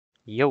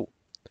Yo!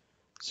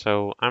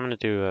 So I'm gonna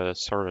do a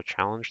sort of a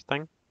challenge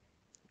thing.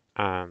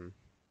 I'm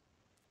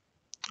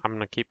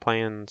gonna keep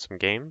playing some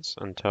games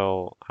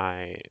until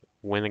I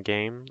win a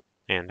game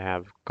and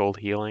have gold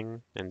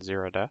healing and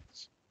 0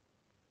 deaths.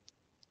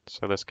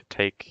 So this could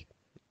take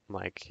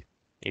like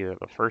either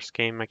the first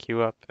game I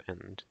queue up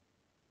and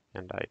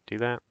I do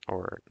that,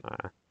 or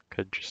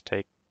could just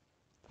take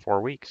 4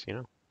 weeks,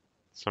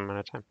 some amount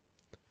of time.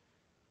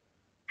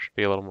 Should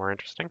be a little more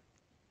interesting.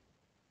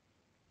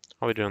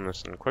 I'll be doing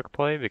this in quick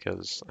play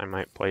because I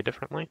might play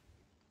differently.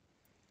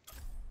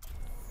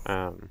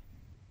 And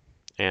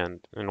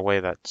in a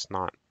way that's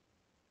not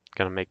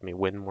gonna make me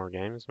win more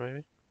games,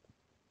 maybe.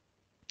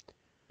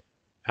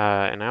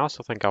 And I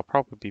also think I'll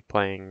probably be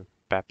playing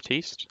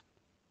Baptiste,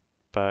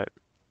 but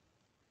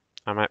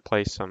I might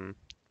play some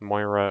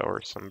Moira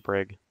or some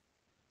Brig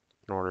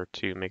in order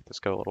to make this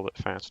go a little bit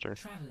faster,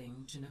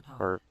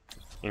 or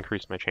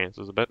increase my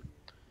chances a bit.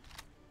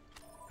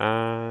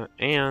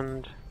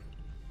 And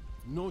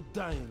no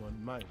dying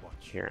on my watch.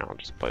 Here, I'll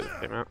just play this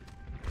game out.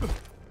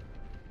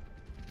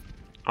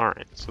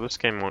 Alright, so this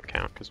game won't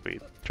count because we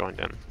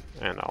joined in,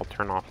 and I'll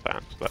turn off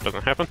that so that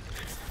doesn't happen.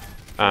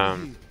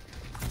 And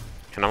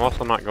I'm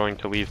also not going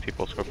to leave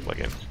people's quick play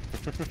games.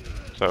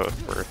 So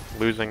if we're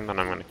losing, then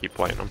I'm going to keep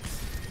playing them.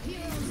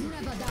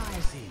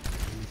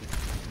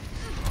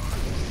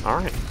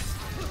 Alright.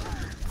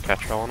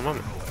 Catch y'all in a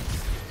moment.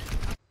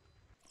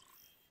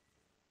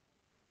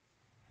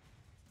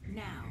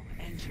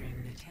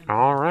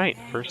 Alright,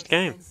 first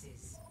game.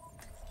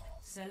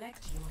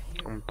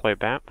 I'm going to play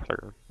BAP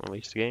for at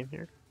least a game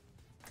here.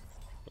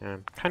 And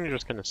I'm kind of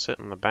just going to sit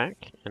in the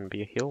back and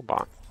be a heal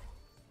bot.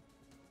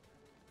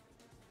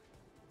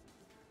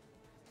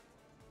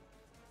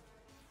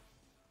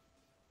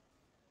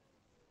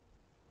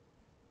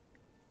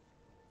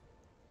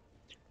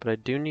 But I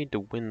do need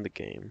to win the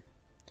game.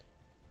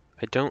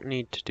 I don't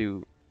need to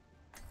do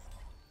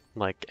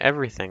like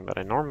everything that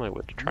I normally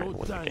would to try and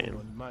win the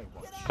game.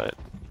 But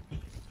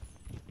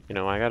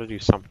I gotta do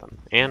something.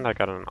 And I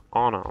got an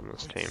Ana on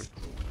this team,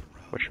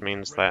 which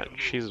means that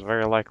she's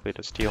very likely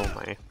to steal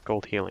my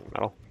gold healing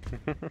medal.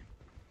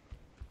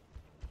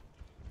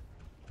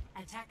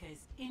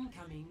 Attackers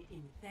incoming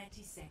in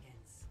 30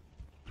 seconds.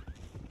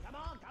 Come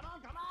on, come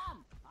on, come on!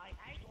 I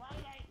hate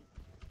waiting.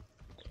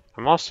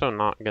 I'm also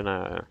not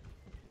gonna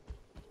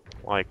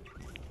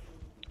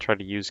try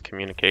to use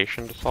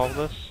communication to solve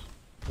this.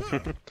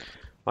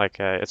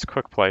 It's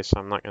quick play, so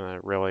I'm not gonna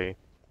really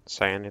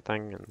say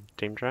anything in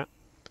team chat.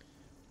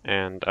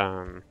 And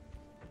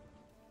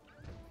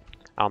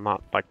I'll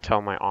not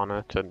tell my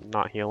Ana to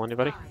not heal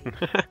anybody.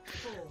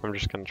 I'm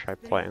just gonna try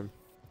playing.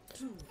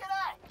 2,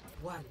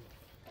 1.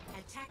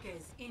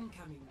 Attackers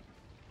incoming.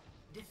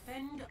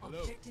 Defend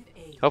objective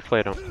A.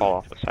 Hopefully I don't fall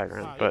off the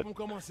siren, but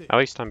at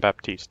least I'm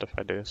Baptiste if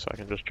I do, so I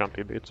can just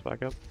jumpy boots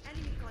back up.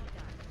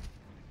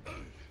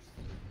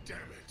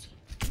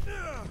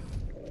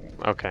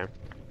 Okay.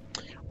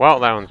 Well,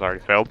 that one's already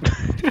failed.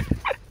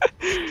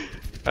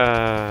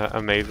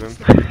 Amazing.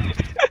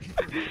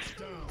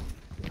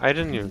 I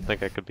didn't even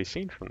think I could be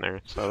seen from there,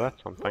 so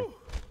that's something.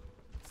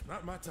 It's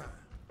not my time.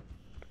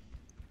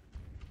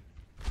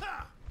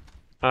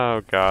 Oh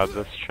god,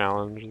 this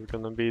challenge is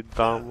gonna be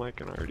dumb, I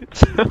can already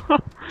tell.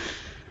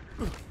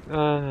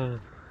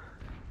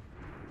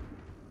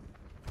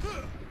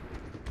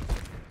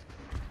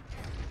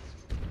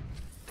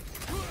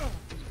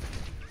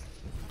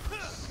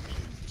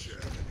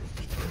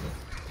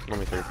 Let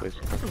me through, please.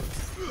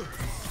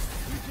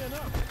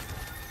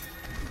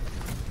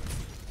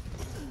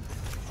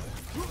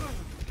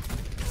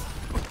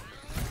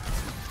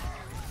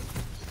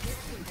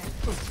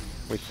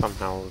 We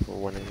somehow were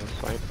winning this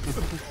fight.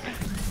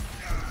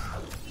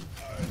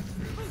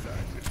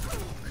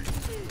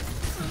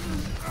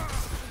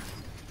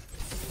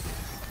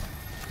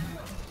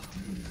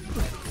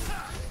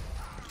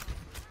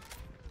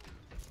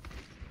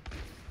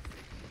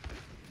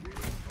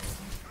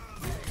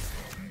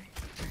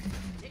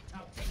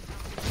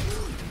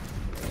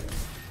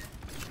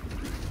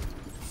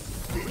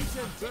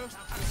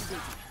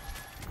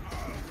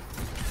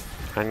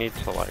 I need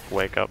to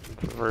wake up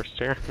first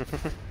here.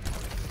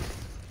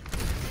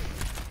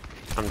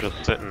 I'm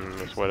just sitting in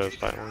this Widow's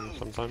silence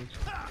sometimes.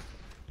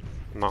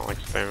 I'm not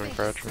spamming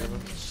crouch or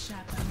anything.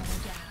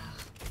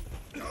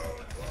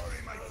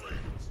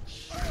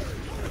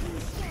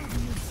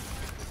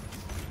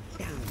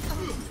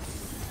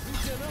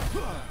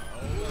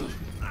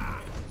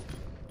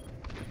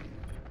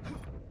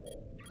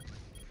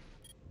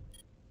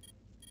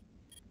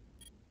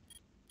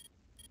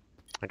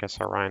 I guess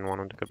Orion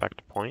wanted to go back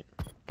to point,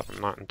 but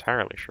I'm not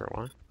entirely sure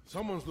why.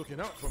 Someone's looking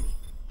out for me.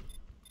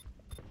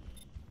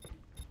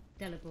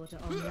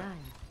 Teleporter online.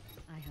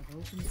 I have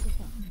opened the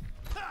font.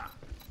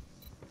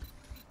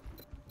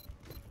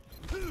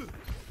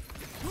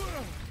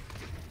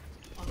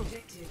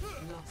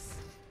 Objective lost.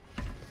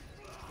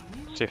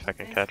 See if I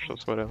can catch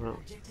this Widow now.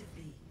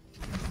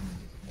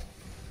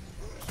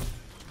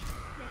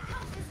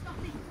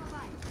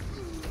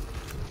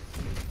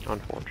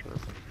 Unfortunate.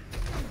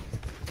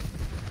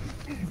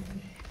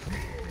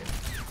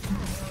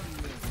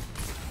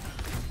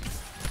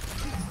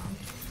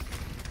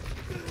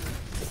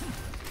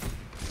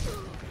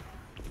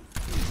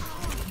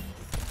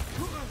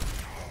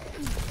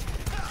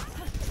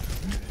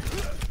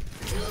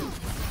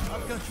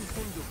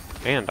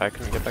 And I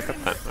can get back up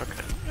then.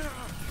 Okay.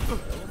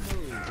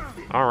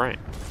 Alright,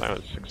 that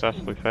was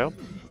successfully failed.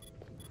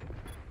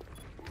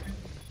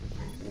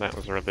 That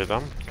was really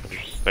dumb. Could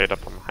have just stayed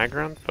up on the high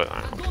ground, but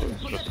I also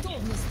was just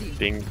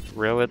being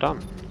really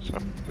dumb. So.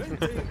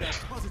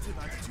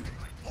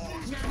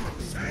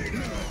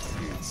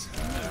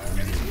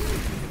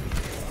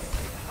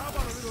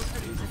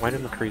 Why do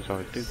McCrees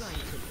always do this?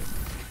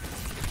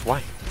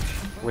 Why?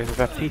 Where's the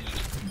Baptiste?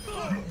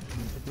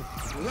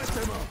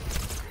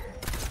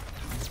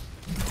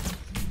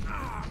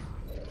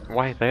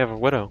 Why? They have a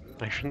widow.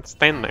 I shouldn't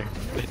stand there.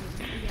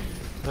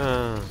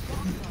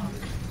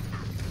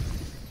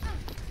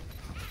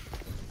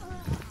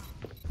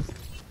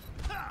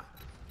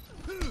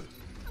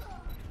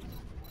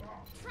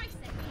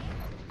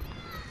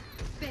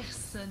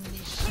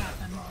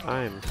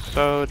 I'm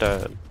so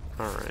dead.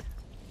 Alright.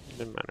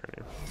 Didn't matter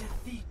now.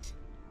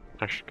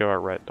 I should go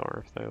out red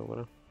door if they have a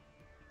widow.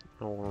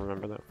 I will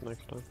remember that for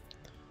next time.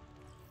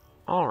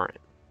 Alright.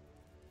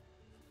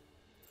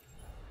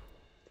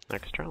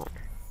 Next challenge.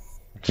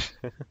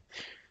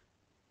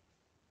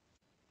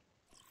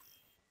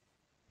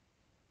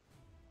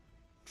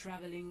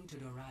 Traveling to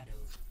Dorado.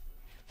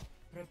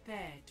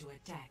 Prepare to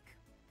attack.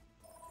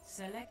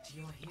 Select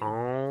your hero.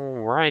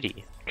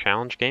 Alrighty.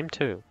 Challenge game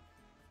 2.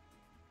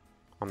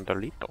 On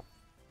Delito.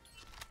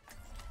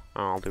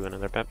 I'll do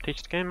another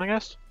Baptiste game, I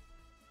guess.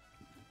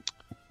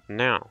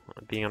 Now,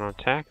 being on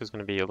attack is going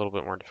to be a little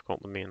bit more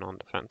difficult than being on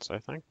defense, I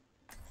think.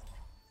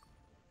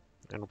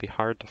 It'll be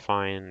hard to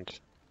find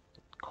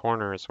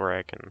corners where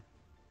I can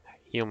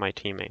heal my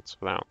teammates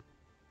without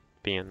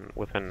being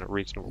within a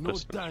reasonable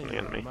distance from the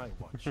enemy.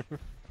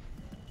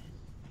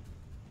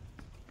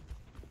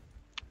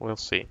 We'll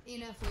see.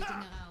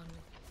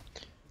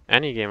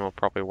 Any game will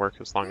probably work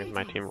as long as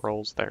my team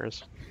rolls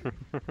theirs.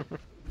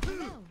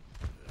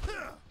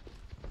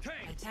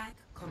 Attack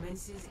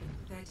commences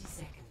in 30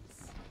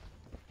 seconds.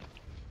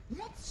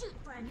 Let's shoot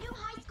for a new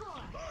high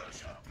score.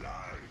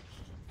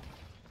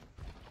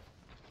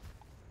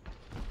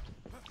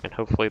 And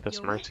hopefully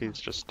this Mercy is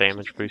just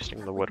damage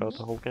boosting the Widow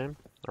the whole game,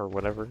 or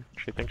whatever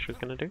she thinks she's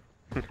gonna do.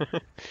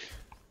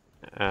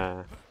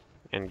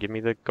 And give me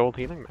the gold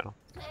healing medal.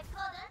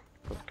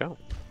 Let's go.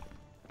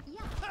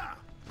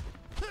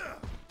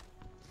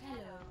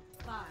 Hello.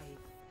 5,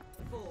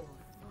 4,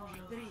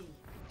 3,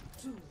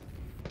 2,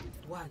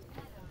 1.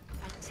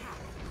 Attack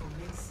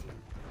commencing.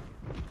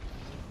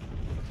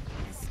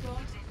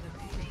 Escort the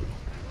payload.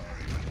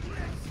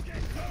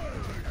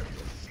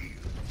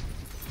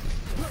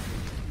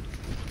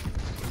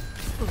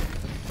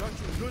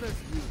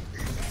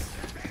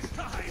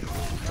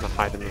 I'm gonna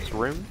hide in this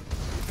room.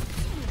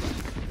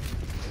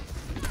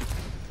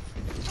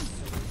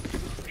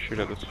 Shoot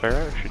at this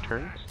Pharah if she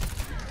turns.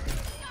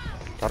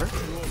 Got her.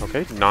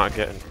 Okay, not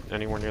getting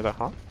anywhere near that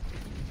hop.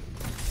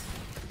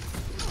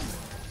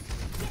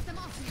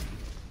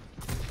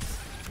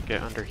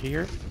 Get under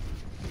here.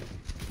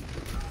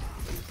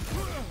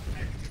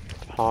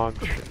 Hog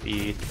should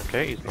be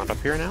okay. He's not up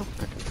here now.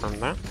 I confirm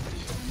that.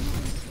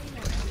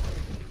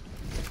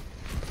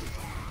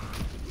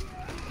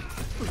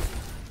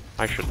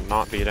 I should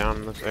not be down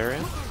in this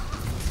area.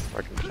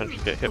 I can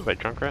potentially get hit by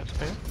Junkrat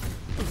spam.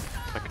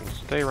 I can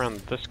stay around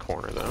this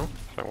corner though,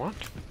 if I want.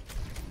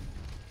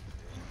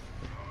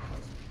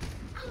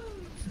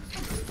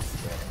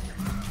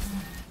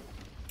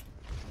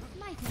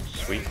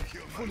 Sweet.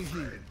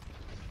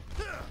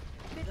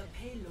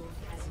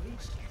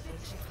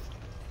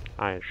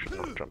 I should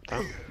not jump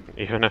down,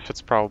 even if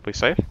it's probably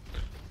safe.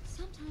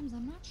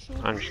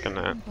 I'm just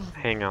gonna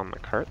hang on the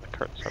cart. The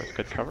cart's always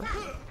good cover.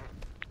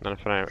 Then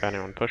if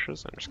anyone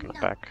pushes, I'm just gonna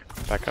back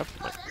up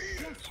like,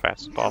 as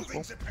fast as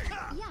possible.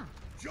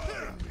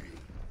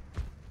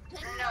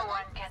 No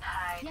one can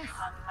hide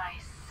from my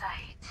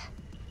sight.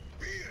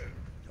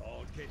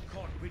 Don't get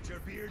caught with your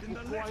beard in the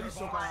One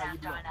after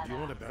another. You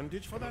want a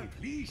bandage for that?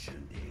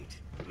 Completion date.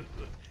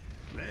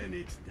 When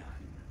it's done.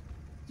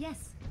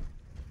 Yes.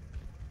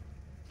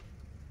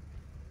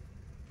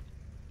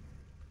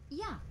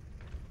 Yeah.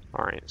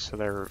 Alright, so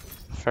their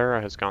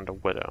Pharah has gone to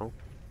Widow,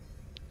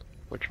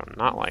 which I'm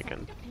not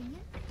liking.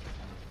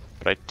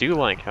 But I do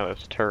like how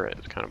this turret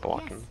is kind of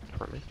blocking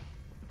for me.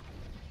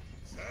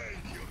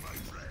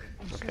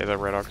 Okay, the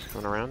Red Ox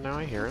going around now,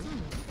 I hear him.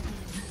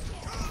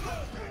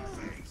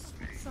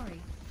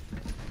 Sorry.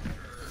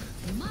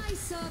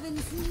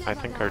 I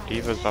think our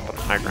Diva's up on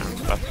high ground,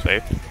 so that's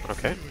safe.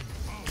 Okay.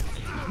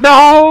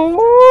 No!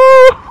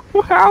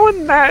 How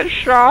in that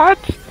shot?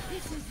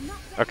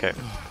 Okay,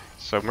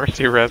 so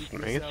Mercy rezzed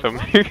me, so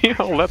maybe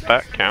I'll let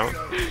that count.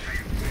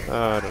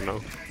 I don't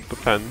know.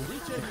 Depends.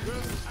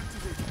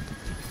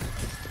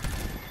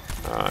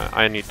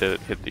 I need to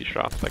hit these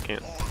shots, I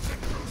can't.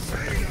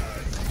 Okay.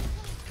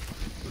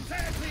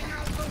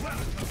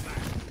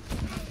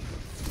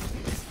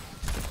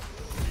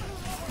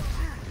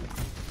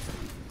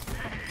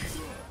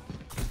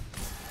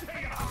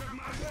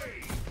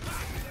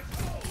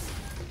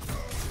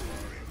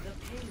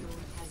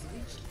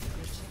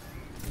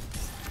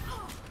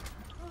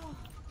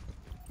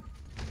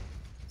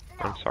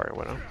 I'm sorry,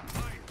 Widow.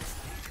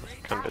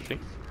 I'm busy.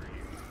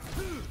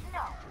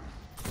 No.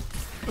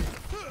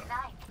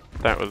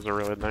 That was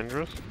really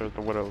dangerous. The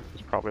Widow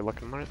was probably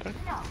looking right there.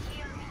 No.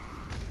 Heal me.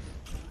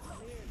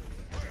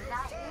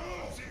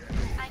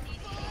 I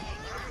need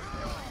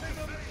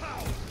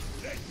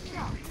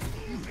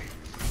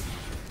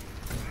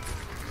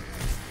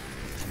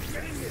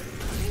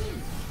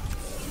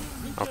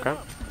Okay.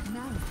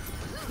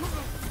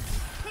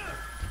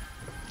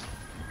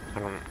 I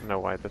don't know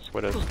why this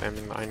Widow's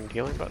standing behind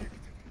healing, but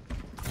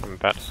I'm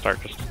about to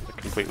start just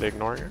completely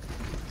ignoring her.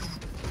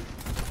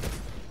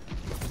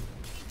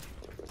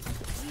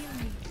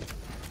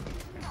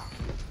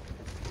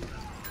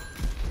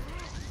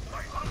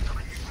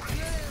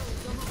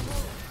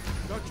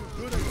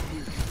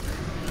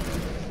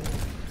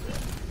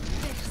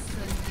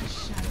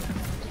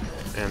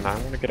 And I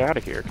want to get out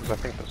of here because I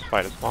think this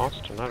fight is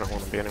lost and I don't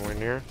want to be anywhere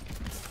near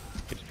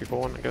these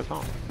people when it goes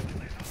on.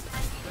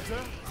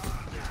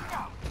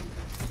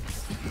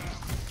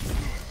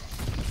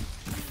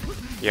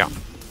 Yeah.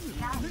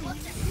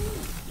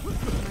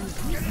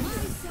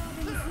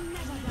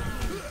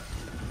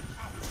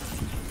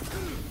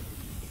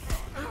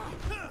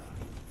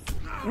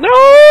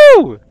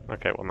 No!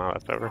 Okay, well now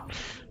that's over.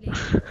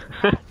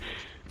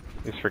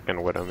 These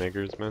freaking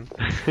Widowmakers, man.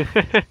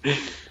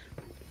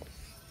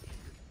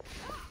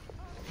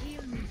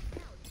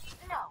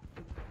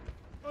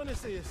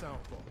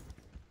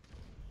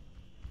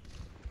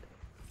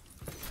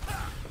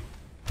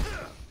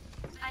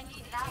 I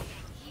need light.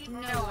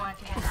 No one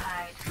can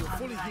hide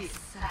from my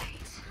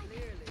sight.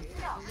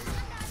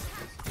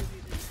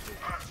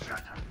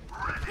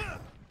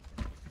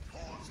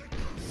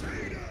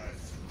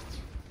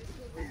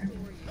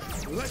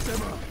 Let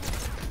them up.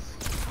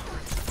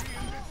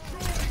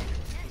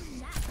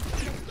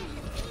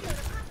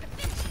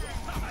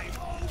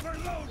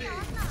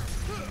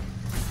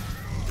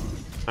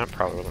 That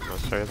probably wasn't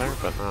necessary there,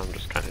 but now I'm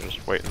just kind of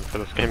just waiting for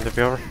this game to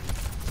be over.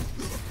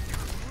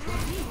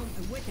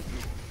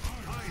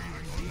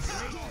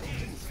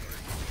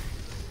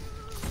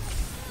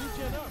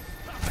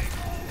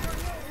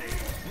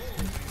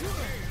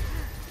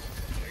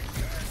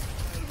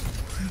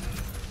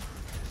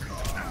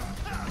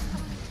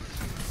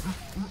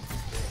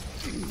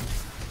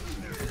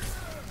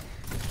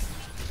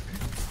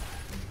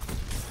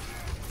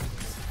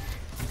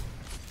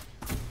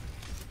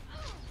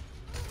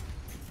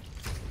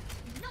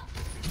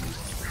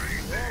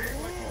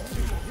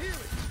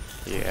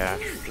 Yeah,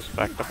 just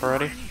backed up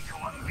already.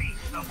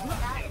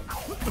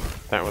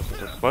 That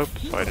wasn't a slope,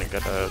 so I didn't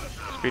get a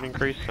speed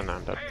increase, and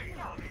I'm dead.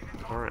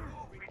 Alright.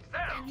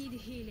 I need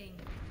healing.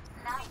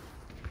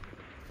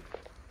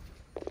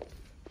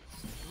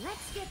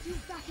 Let's get you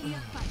back in your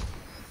fight.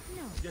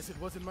 No. Guess it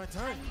wasn't my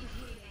time.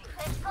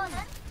 Let's go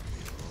then.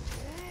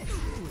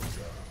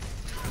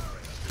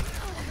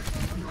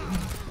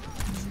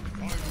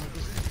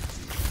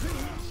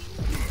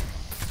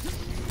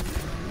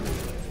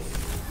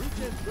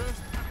 Regen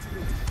burst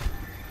activated.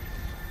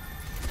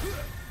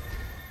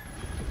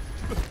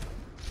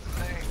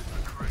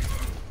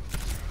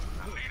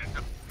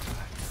 Negative.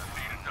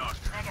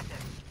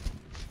 Negative.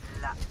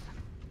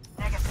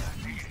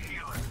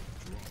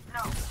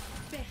 No.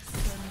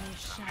 Personne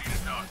n'échappe à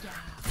mon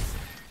regard.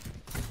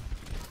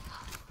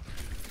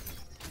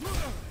 I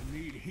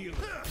need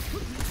healing.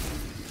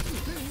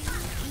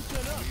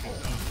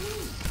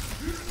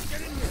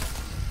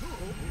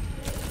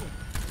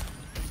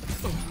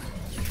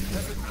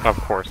 Of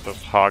course,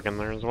 there's hog in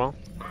there as well.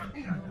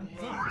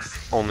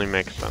 Only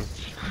makes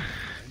sense. I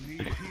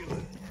need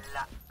healing.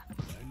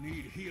 I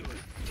need healing.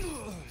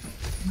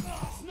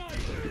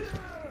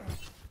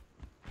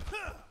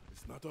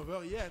 It's not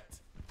over yet.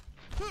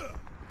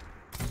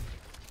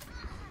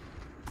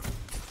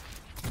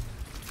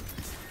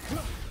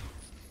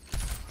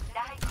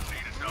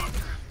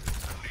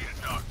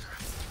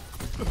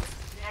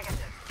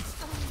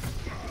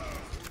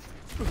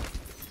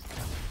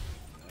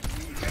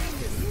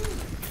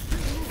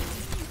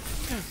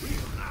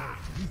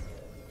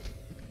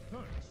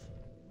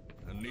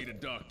 I need a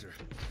doctor.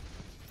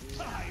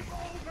 I'm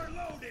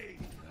overloading!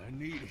 I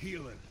need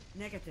healing.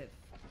 Negative.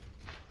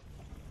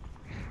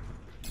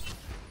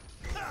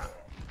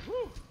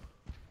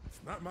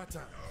 It's not my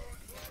time.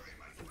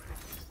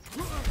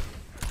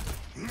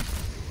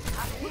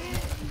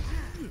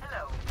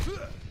 Hello.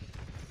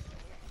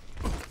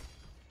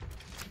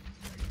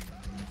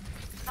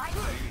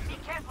 Be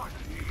careful.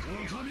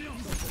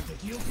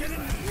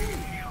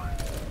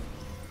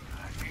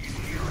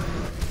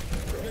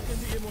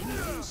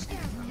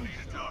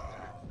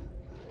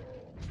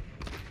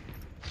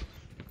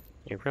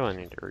 You really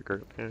need to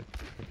regroup here.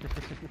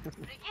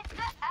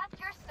 Register at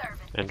your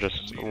service. And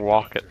just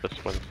walk at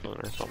this Winston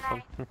or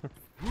something.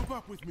 Group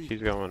up with me.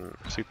 He's going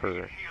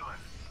super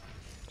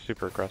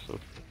aggressive.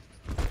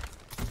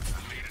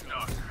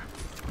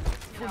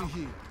 Fully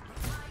healed.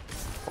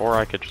 Or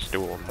I could just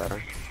duel him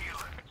better.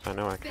 Because I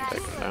know I can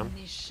take him down.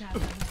 N'échappe à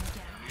mon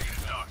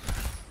regard.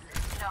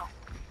 No.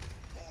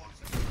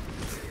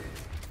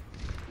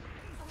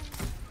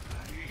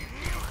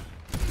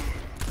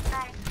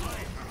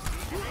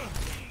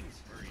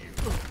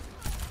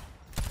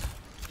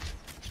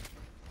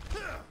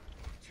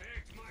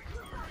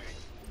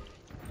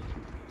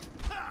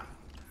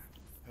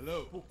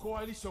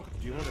 coalition.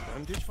 Do you want a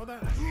bandage for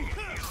that?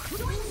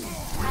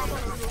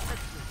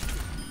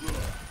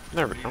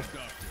 There we go.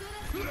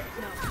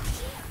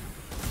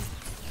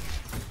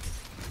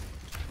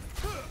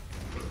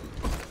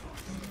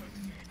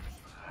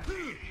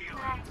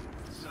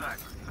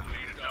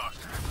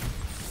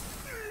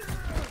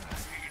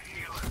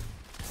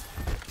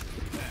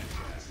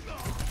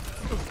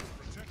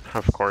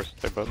 Of course,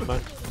 they both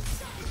die.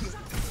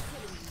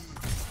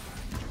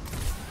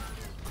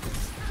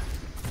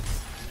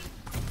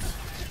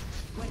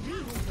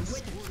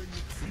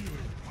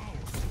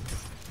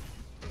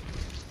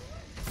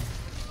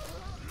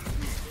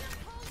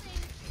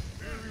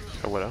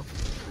 A widow.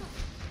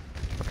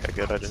 Okay,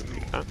 good, I didn't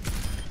beat that.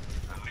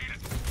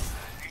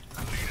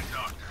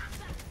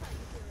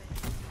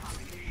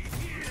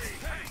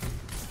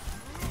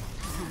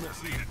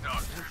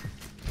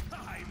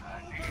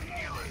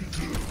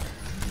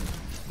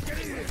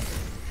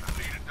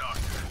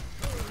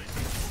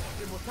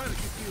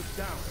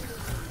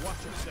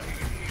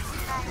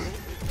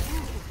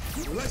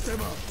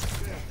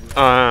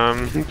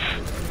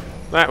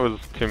 That was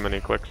too many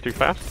clicks too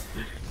fast.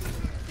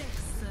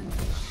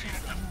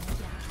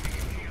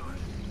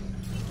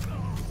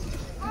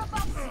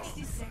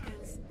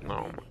 Oh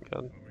my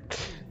god.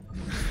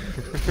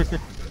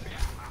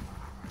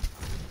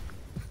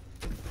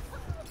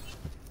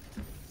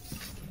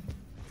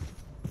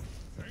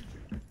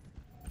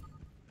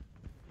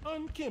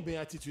 Can't be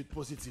attitude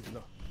positive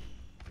now.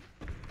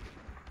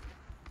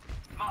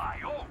 My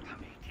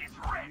ultimate is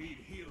ready.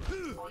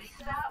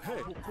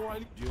 Hey,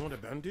 do you want a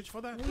bandage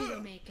for that?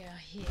 Widowmaker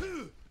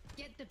here.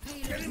 Get the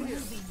payload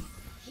moving.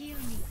 Heal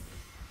me.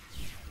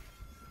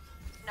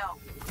 No.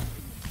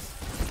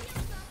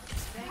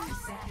 30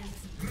 seconds.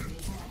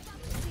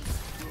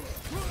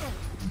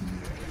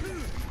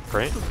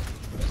 Great.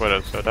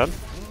 Widow's so dead.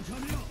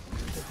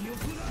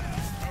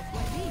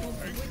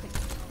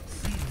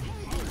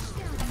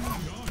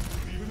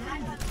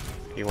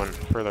 He went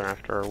further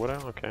after our Widow.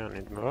 Okay, I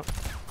need to move up.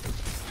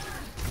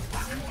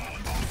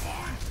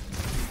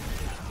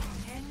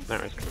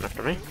 There, he's coming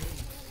after me.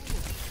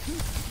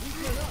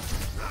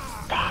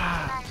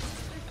 Ah!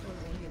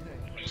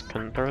 Just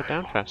couldn't throw it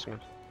down fast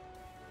enough.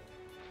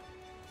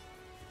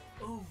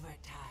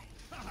 Overtime.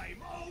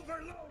 I'm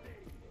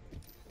overloaded.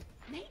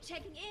 Nate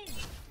checking in.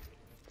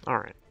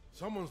 Alright,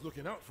 Someone's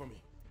looking out for me.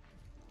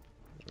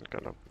 I'm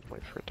gonna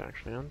wait for it to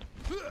actually end.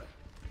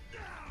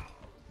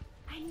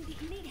 I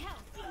need help.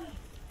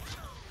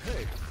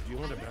 Hey, do you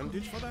want a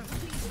bandage for that?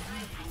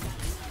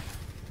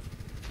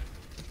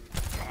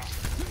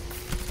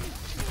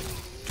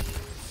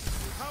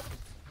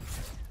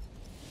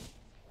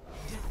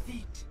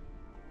 Defeat.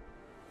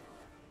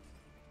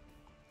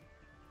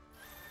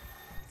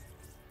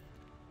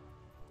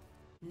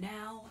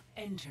 Now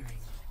entering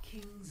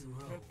King's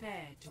Row.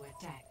 Prepare to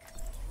attack.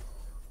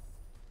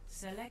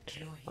 Select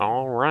your hero.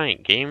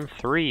 Alright, game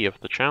 3 of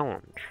the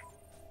challenge.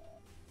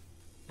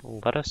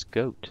 Let us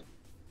goat.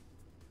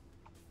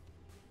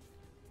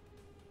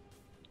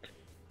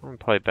 I'm gonna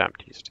play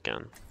Baptiste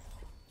again.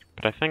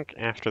 But I think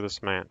after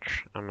this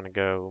match, I'm gonna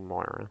go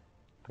Moira.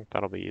 I think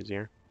that'll be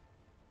easier.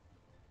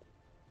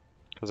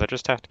 Because I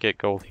just have to get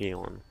gold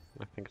healing.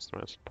 I think it's the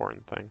most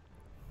important thing.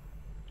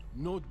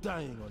 No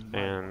dying on my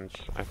And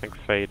I think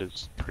Fade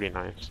is pretty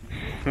nice.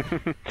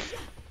 Reinhardt,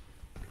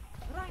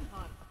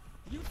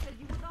 you said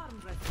you would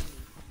arm wrestle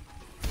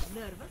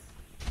me. Nervous?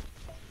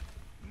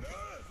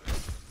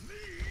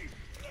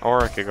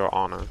 Or I could go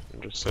Ana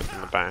and just sit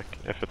in the back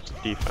if it's a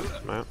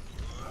defense map.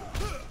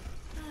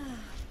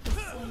 The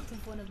sight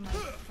of one of my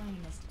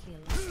finest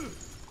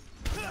kills.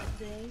 That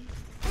day,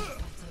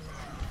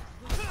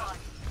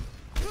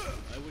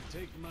 I would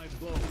take my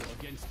bow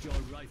against your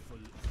rifle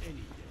any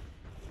day.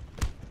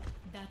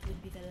 that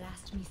would be the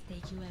last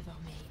mistake you ever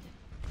made.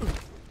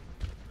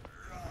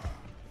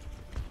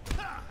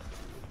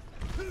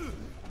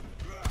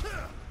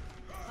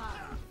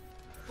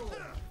 4,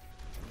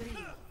 3,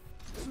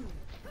 2,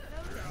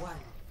 1.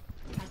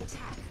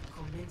 Attack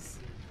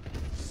commencing.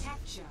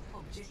 Capture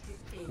objective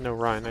A. No,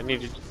 Ryan,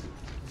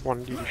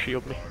 wanted you to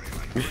shield me.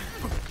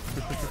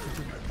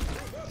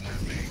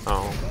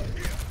 Oh.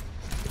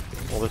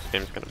 Well, this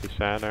game's gonna be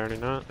sad, I already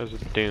know it. There's a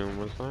Doom,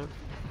 was that?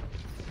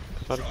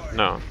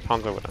 No,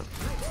 Hanzo Widow.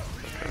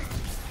 Okay.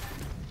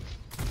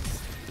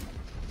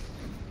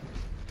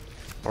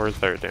 Or is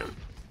there a Doom?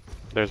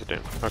 There's a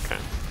Doom, okay.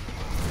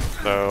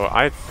 So,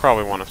 I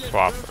probably want to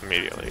swap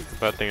immediately, because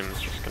that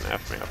Doom's just gonna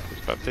F me up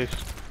this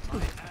Baptiste.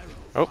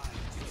 Oh!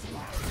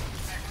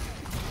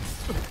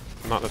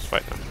 Not this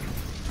fight, then.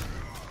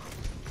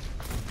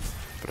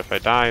 But if I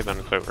die, then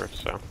it's over,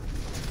 so.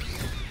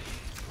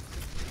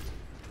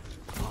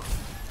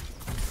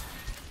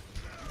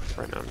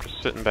 Right now I'm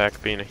just sitting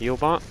back being a heal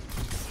bot.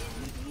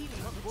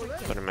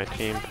 Letting my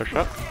team push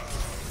up.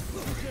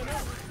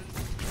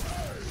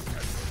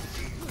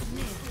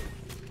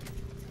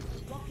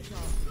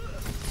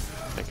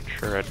 Making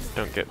sure I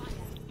don't get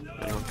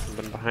anyone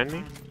coming behind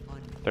me.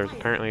 There's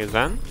apparently a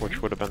Zen,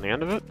 which would have been the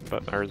end of it,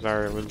 but our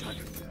Zarya was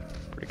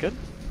pretty good.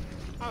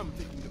 I'm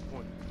taking the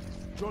point.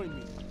 Join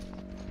me.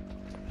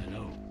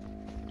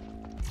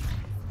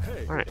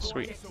 Alright,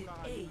 sweet. Objective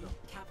A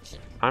captured.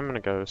 I'm gonna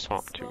go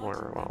swap 2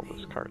 more while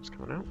this card's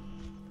coming out.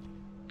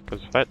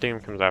 Because if that Doom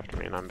comes after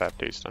me and I'm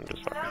Baptiste, I'm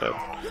just fucking dead.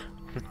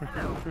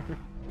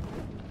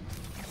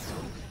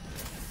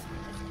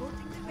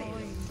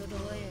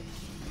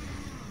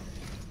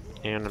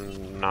 And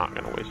I'm not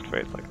gonna waste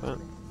faith like that.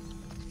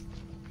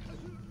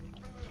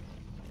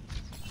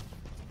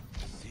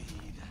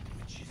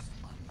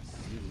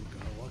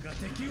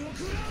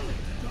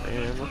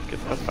 And let's get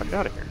the fuck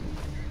out of here.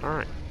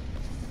 Alright.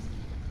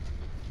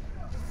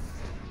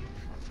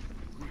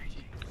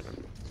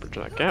 Bridge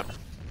that gap.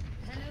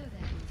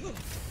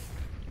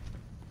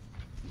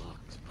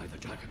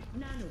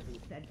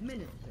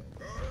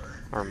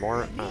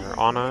 Our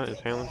Ana is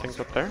handling things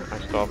up there. I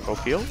still have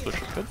both heals,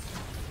 which is good.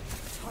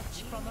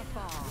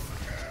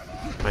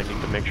 I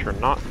need to make sure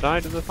not to die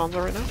to this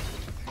Hanzo right now.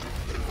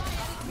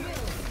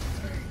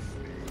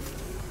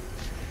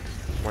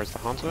 Where's the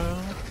Hanzo?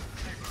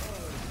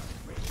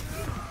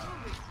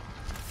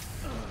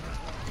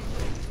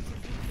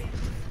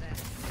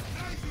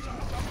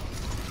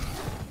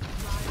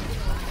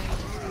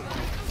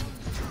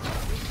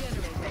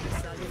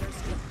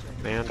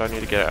 And I need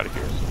to get out of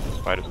here, so this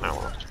fight is now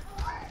lost.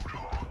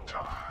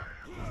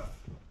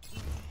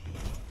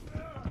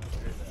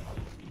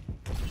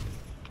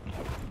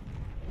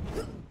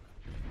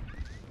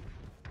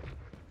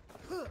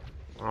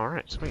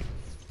 Alright, sweet.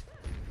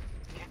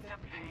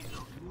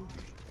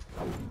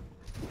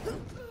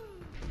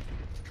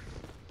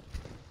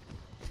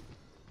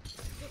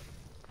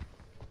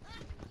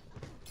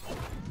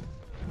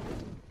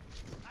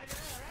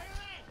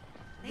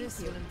 This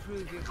will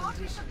improve your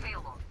condition.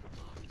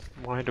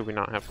 Why do we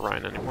not have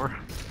Ryan anymore?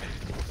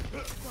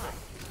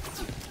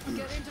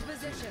 Get into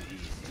position.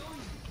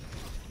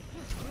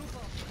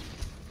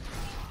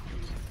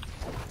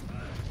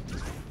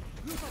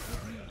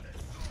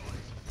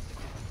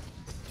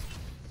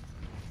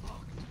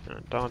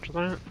 Gonna dodge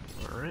that.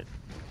 Alright.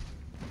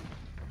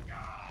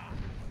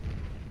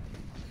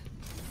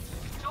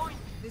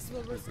 This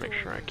will restore. Make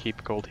sure I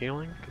keep gold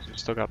healing, because we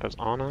still got this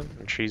Ana,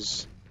 and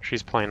she's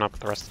playing up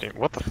with the rest of the team.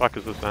 What the fuck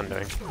is this end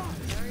doing?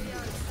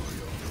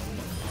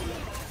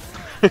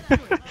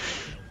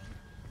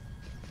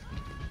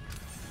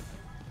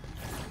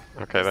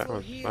 Okay, that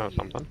was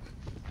something.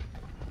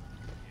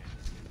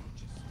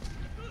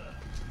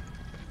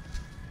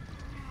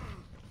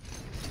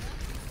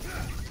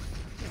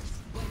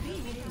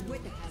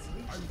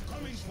 I'm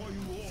coming for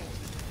you all.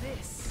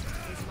 This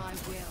is my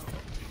will.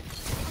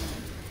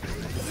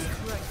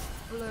 Strength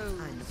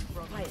flows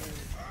from me.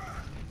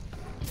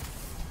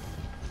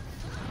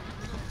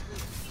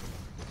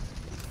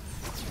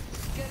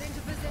 Get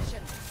into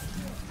position.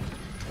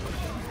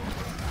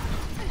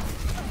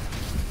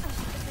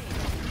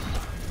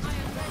 I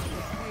am ready.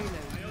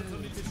 Halo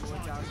moves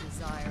towards our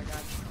desired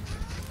outcome.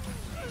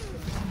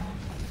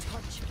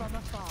 Touch from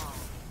afar.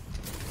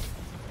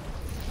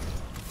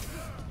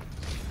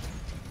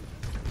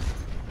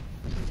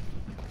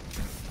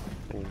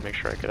 I need to make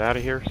sure I get out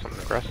of here, some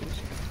aggressives.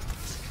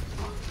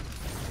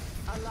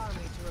 Allow me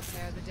to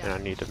repair the And I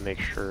damage. need to make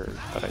sure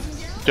that I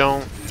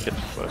don't get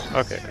too close.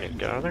 Okay, I need to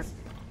get out of there.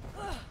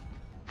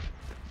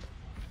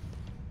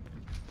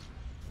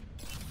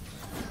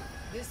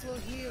 This will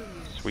heal you.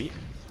 Sweet.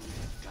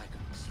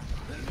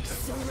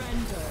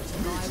 Surrender to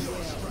my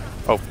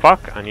will. Oh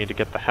fuck, I need to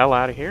get the hell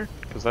out of here,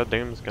 because that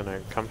Doom's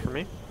gonna come for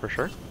me, for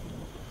sure.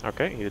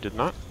 Okay, he did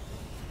not.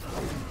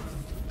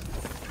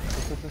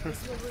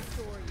 This will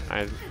restore you.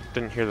 I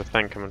didn't hear the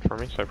thing coming for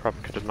me, so I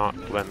probably could have not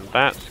been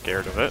that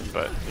scared of it,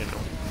 but, you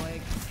know.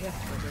 Like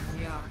Tifford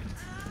in Yard.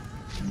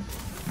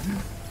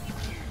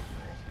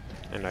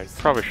 And I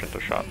probably shouldn't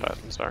have shot that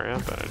in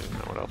Zarya, but I didn't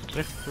know what else to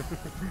do.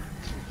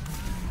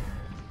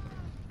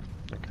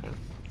 Okay.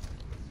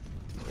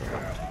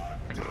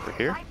 Come over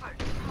here.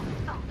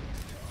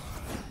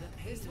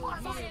 This will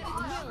heal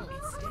you.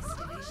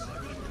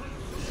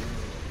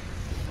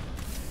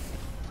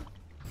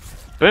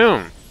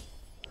 Boom!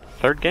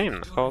 Third game,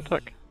 that's all it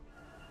took.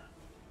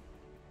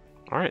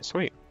 Alright,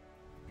 sweet.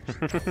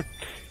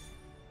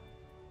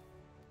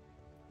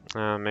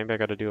 Maybe I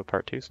gotta do a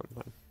part 2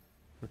 sometime.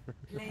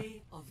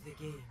 Play of the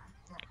game.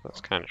 That's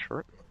kinda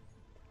short,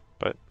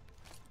 but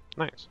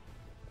nice.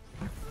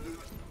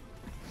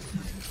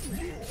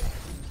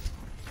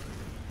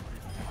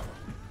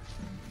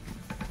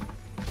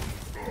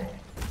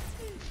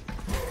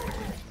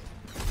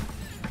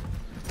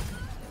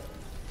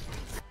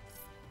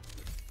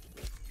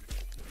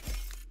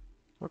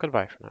 Well,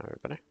 goodbye for now,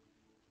 everybody.